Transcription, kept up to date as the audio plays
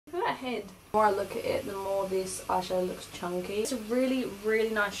head. The more I look at it, the more this eyeshadow looks chunky. It's a really,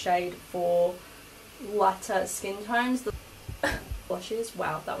 really nice shade for lighter skin tones. The blushes,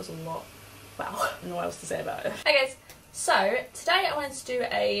 wow, that was a lot. Wow, I don't know what else to say about it. Hey guys, so today I wanted to do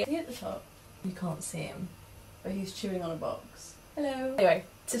a... At the top, you can't see him, but he's chewing on a box. Hello. Anyway,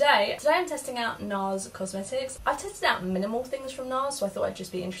 today I'm testing out Nars Cosmetics. I've tested out minimal things from Nars, so I thought it'd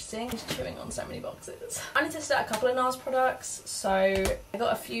just be interesting. He's chewing on so many boxes. I only tested out a couple of Nars products, so I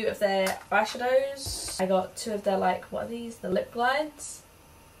got a few of their eyeshadows. I got two of their, like, what are these? The lip glides.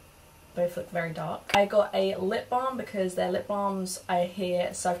 Both look very dark. I got a lip balm because their lip balms, I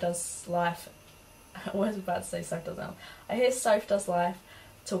hear Soph Does Life, I was about to say Soph Does Life. I hear Soph Does Life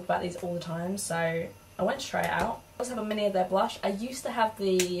talk about these all the time, so I went to try it out. I also have a mini of their blush. I used to have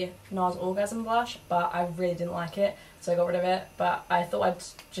the Nars Orgasm blush, but I really didn't like it, so I got rid of it. But I thought I'd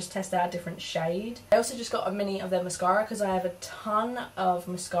just test out a different shade. I also just got a mini of their mascara because I have a ton of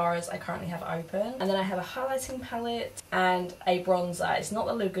mascaras I currently have open. And then I have a highlighting palette and a bronzer. It's not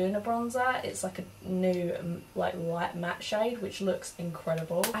the Laguna bronzer, it's like a new like light matte shade, which looks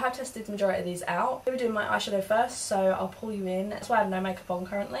incredible. I have tested the majority of these out. I'm doing my eyeshadow first, so I'll pull you in. That's why I have no makeup on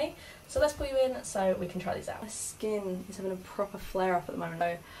currently. So let's pull you in so we can try these out. My skin is having a proper flare up at the moment,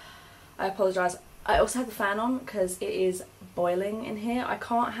 so I apologise. I also have the fan on because it is boiling in here. I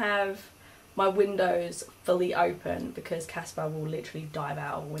can't have my windows fully open because Casper will literally dive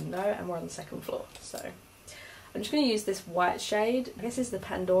out of a window, and we're on the second floor. So I'm just going to use this white shade. I guess it's the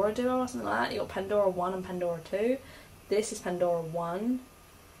Pandora duo or something like that. You got Pandora 1 and Pandora 2. This is Pandora 1.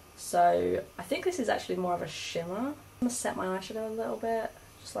 So I think this is actually more of a shimmer. I'm going to set my eyeshadow a little bit.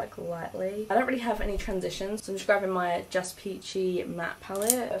 Just like lightly. I don't really have any transitions, so I'm just grabbing my Just Peachy matte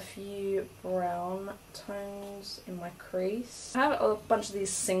palette. A few brown tones in my crease. I have a bunch of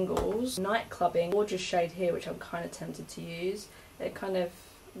these singles. Night Clubbing, gorgeous shade here, which I'm kind of tempted to use. They kind of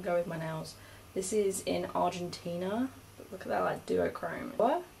go with my nails. This is in Argentina. Look at that, like duochrome.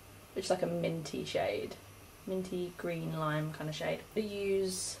 What? Which is like a minty shade. Minty green lime kind of shade. I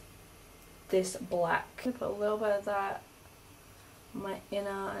use this black. I'm gonna put a little bit of that my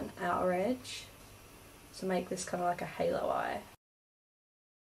inner and outer edge to make this kind of like a halo eye.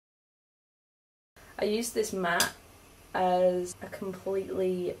 I used this matte as a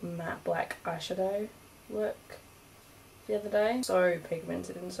completely matte black eyeshadow look the other day. So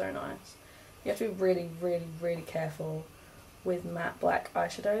pigmented and so nice. You have to be really, really, really careful with matte black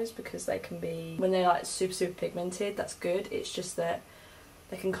eyeshadows because they can be, when they're like super, super pigmented, that's good. It's just that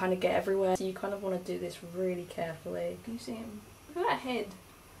they can kind of get everywhere. So you kind of want to do this really carefully. Can you see him? Look at that head.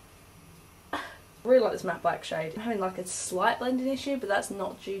 I really like this matte black shade. I'm having like a slight blending issue, but that's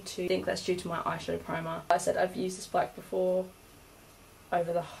not due to, I think that's due to my eyeshadow primer. Like I said, I've used this black before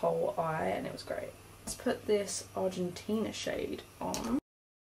over the whole eye and it was great. Let's put this Argentina shade on.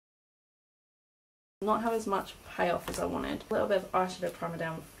 Not have as much payoff as I wanted. A little bit of eyeshadow primer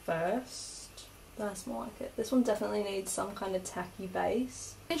down first. That's more like it. This one definitely needs some kind of tacky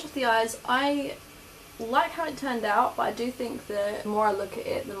base. Finish off the eyes. I like how it turned out, but I do think that the more I look at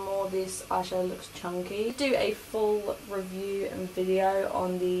it, the more this eyeshadow looks chunky. I do a full review and video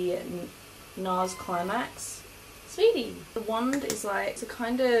on the Nars Climax. Sweetie! The wand is like, it's a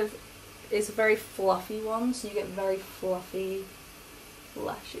kind of, it's a very fluffy one, so you get very fluffy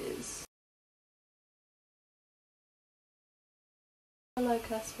lashes. Hello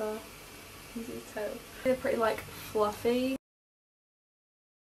Casper. He's his tail. They're pretty like fluffy.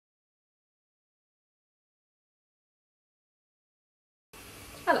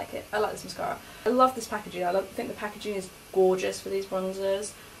 I like it. I like this mascara. I love this packaging. I think the packaging is gorgeous for these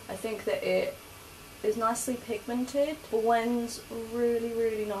bronzers. I think that it is nicely pigmented, blends really,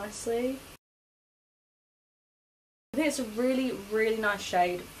 really nicely. I think it's a really, really nice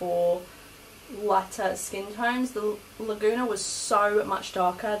shade for lighter skin tones. The Laguna was so much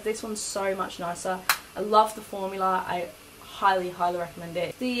darker. This one's so much nicer. I love the formula. I highly, highly recommend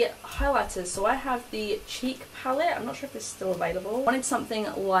it. The highlighters, so I have the cheek palette. I'm not sure if this is still available. I wanted something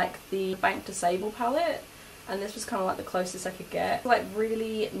like the Bank Disable palette, and this was kind of like the closest I could get. Like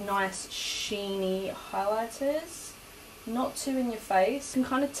really nice sheeny highlighters, not too in your face. You can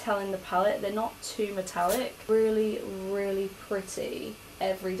kind of tell in the palette they're not too metallic. Really, really pretty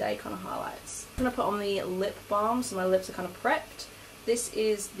everyday kind of highlights. I'm going to put on the lip balm, so my lips are kind of prepped. This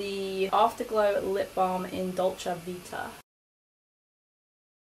is the Afterglow Lip Balm in Dolce Vita.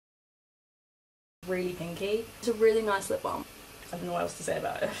 Really pinky. It's a really nice lip balm. I don't know what else to say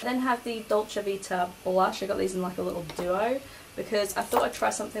about it. I then have the Dolce Vita blush. I got these in like a little duo because I thought I'd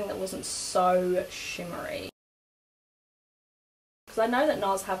try something that wasn't so shimmery. Because I know that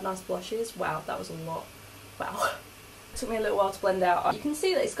Nars have nice blushes. Wow, that was a lot. Wow. It took me a little while to blend out. You can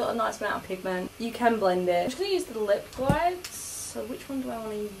see that it's got a nice amount of pigment. You can blend it. I'm just going to use the lip glides. So which one do I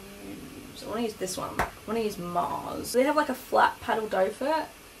want to use? I want to use this one. I want to use Mars. They have like a flat paddle doe foot,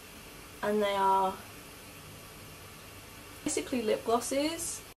 and they are basically lip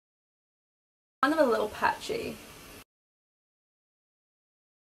glosses. Kind of a little patchy.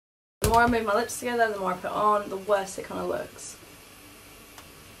 The more I move my lips together, the more I put on, the worse it kind of looks.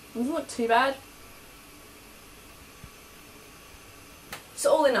 It doesn't look too bad.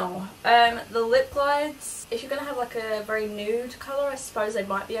 So all in all, the lip glides, if you're going to have like a very nude colour, I suppose they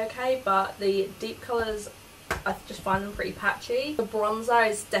might be okay, but the deep colours, I just find them pretty patchy. The bronzer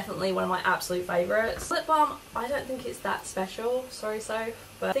is definitely one of my absolute favourites. Lip balm, I don't think it's that special, sorry Soph,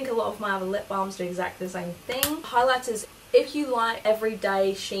 but I think a lot of my other lip balms do exactly the same thing. Highlighters, if you like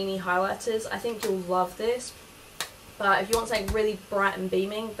everyday sheeny highlighters, I think you'll love this. But if you want something really bright and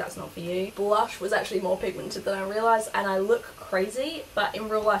beaming, that's not for you. Blush was actually more pigmented than I realised, and I look crazy, but in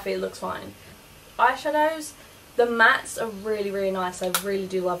real life it looks fine. Eyeshadows, the mattes are really, really nice. I really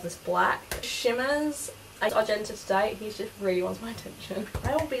do love this black. Shimmers, Argentina today, he just really wants my attention.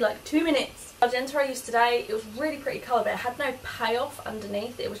 They will be like 2 minutes. Argentina I used today, it was really pretty colour, but it had no payoff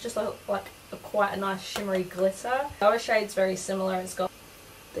underneath. It was just quite a nice shimmery glitter. The other shade's very similar. It's got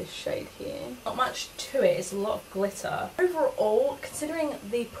this shade here. Not much to it, it's a lot of glitter. Overall, considering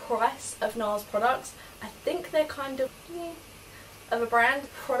the price of Nars products, I think they're kind of a brand.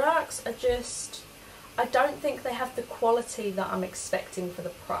 Products are just, I don't think they have the quality that I'm expecting for the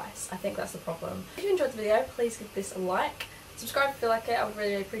price. I think that's the problem. If you enjoyed the video, please give this a like. Subscribe if you like it, I would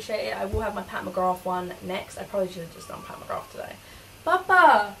really appreciate it. I will have my Pat McGrath one next. I probably should have just done Pat McGrath today.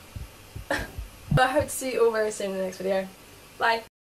 Papa! But I hope to see you all very soon in the next video. Bye!